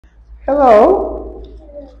Hello.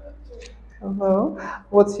 Hello.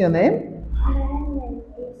 What's your name? My name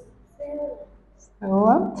is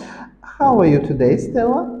Stella. Stella. How are you today,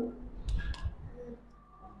 Stella?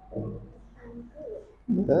 I'm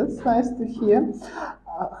good. That's nice to hear.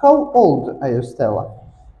 How old are you, Stella?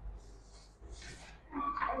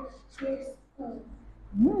 I'm 8 years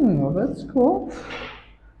old. That's cool.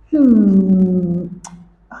 Hmm.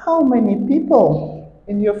 How many people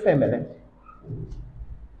in your family?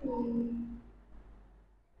 Mm,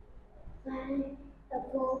 Five,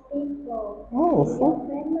 4 people Oh, in four,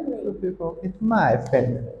 your family. four people in my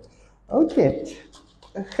family. Okay.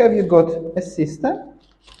 Have you got a sister?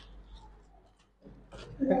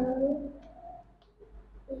 No,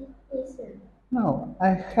 it isn't. No, I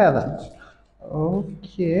haven't.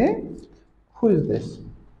 Okay. Who is this?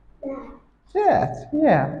 Dad, Dad,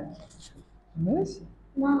 yeah. This?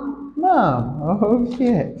 Mom, Mom,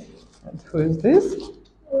 okay. And who is this?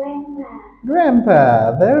 Grandpa,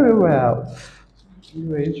 Grandpa, very well.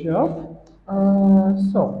 Great job.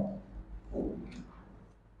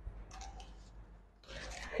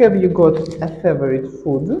 Have you got a favorite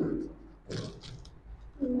food?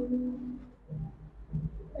 mm,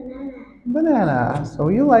 Banana, Banana. So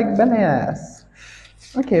you like bananas.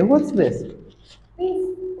 Okay, what's this?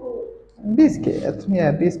 Biscuit. Biscuit.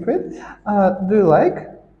 Yeah, biscuit. Do you like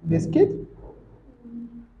biscuit?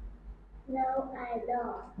 Mm, No, I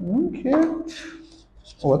don't. Okay.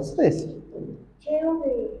 What's this?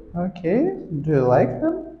 Cherry. Okay. Do you like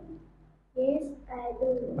them? Yes, I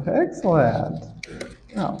do. Excellent.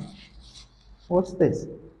 Now, what's this?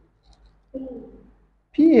 B.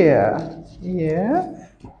 Pear. Yeah.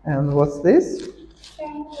 And what's this?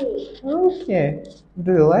 Sandwich. Okay.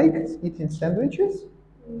 Do you like eating sandwiches?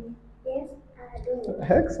 Yes, I do.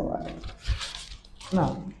 Excellent.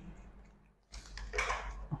 Now,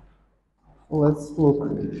 let's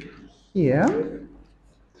look here.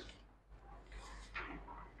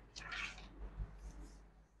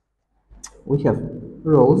 We have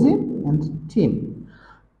Rosie and Tim.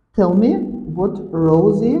 Tell me what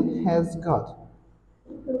Rosie has got.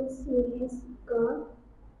 Lucy has got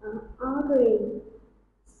orange,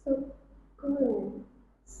 chocolate,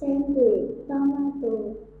 sandwich,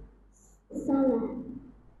 tomato, salad.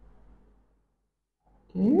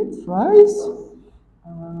 Okay, it's rice.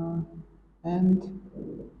 And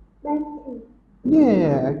Bacon,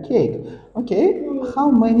 yeah, cake. Okay, how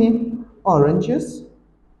many oranges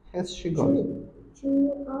has she got?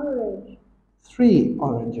 two orange. 3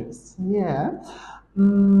 oranges. Yeah.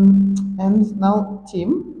 And now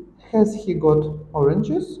Tim, has he got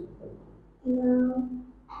oranges? No,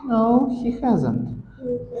 No, he hasn't.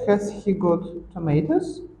 he Has he got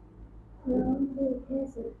tomatoes? no, he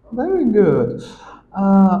hasn't. Very good.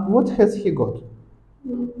 What has he got?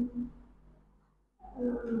 Mm,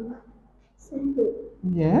 um, sandwich,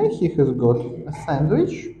 Yeah, he has got a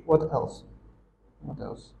sandwich. What else? What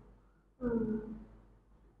else? um,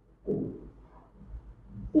 tea,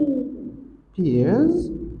 Pears.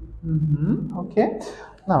 Okay.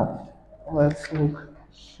 Now, let's look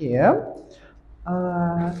here.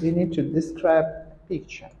 We need to describe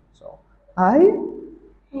picture. So, I.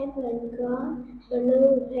 haven't got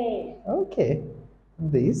blue hair. Okay.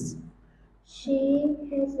 This. She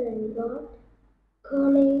hasn't got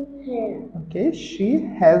curly hair. Okay. She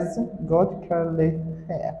has got curly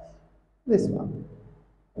hair. This one.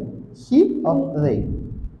 He or they?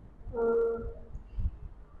 Uh,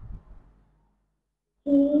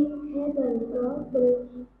 he hasn't got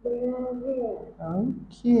brown hair.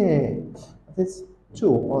 Okay. That's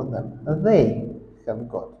two of them. They have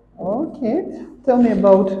got. Okay. Tell me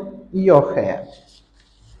about your hair.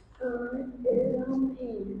 Long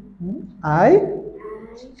hair. I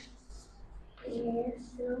I have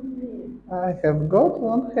long hair. I have got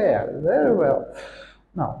long hair. Very well.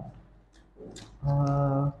 Now,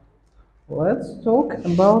 uh, let's talk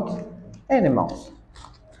about animals.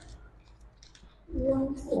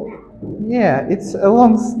 Long snap. Yeah, it's a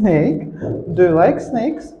long snake. Do you like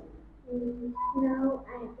snakes? No,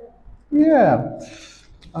 I don't. Yeah.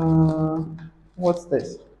 Uh, what's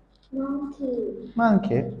this? Monkey.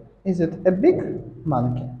 Monkey. Is it a big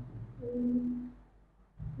monkey? Mm,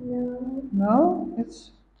 no, No,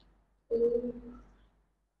 it's it,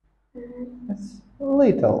 it's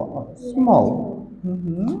little, small.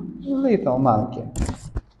 Little monkey.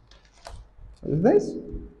 Is this?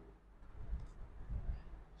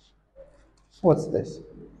 What's this?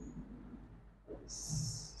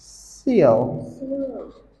 Seal.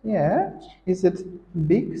 zero. Yeah. Is it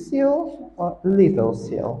big seal or little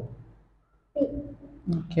seal? Big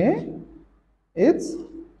Okay. It's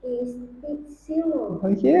is big zero.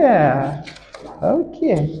 yeah.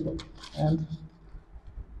 Okay. And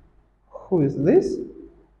who is this?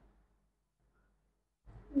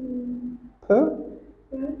 Per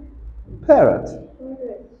parrot.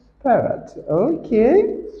 Parrot.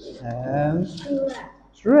 Okay. And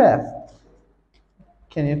giraffe.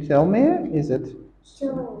 Can you tell me? Is it?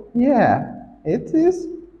 Yeah, it is.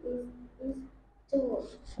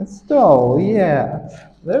 It's tall. Yeah.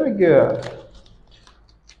 Very good.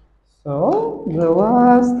 So the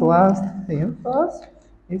last thing first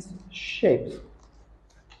is shapes.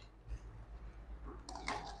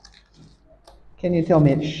 Can you tell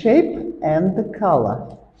me shape and the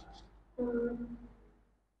color?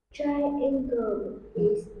 Triangle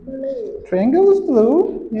is blue. Triangle is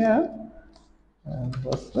blue, yeah. And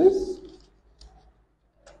what's this?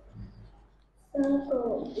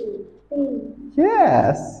 Circle is pink.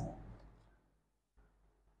 Yes.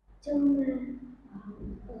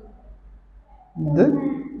 The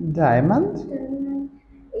diamond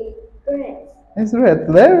Is red. is red.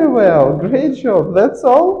 Very well. Great job. That's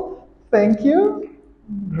all. Thank you.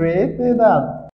 Greatly done.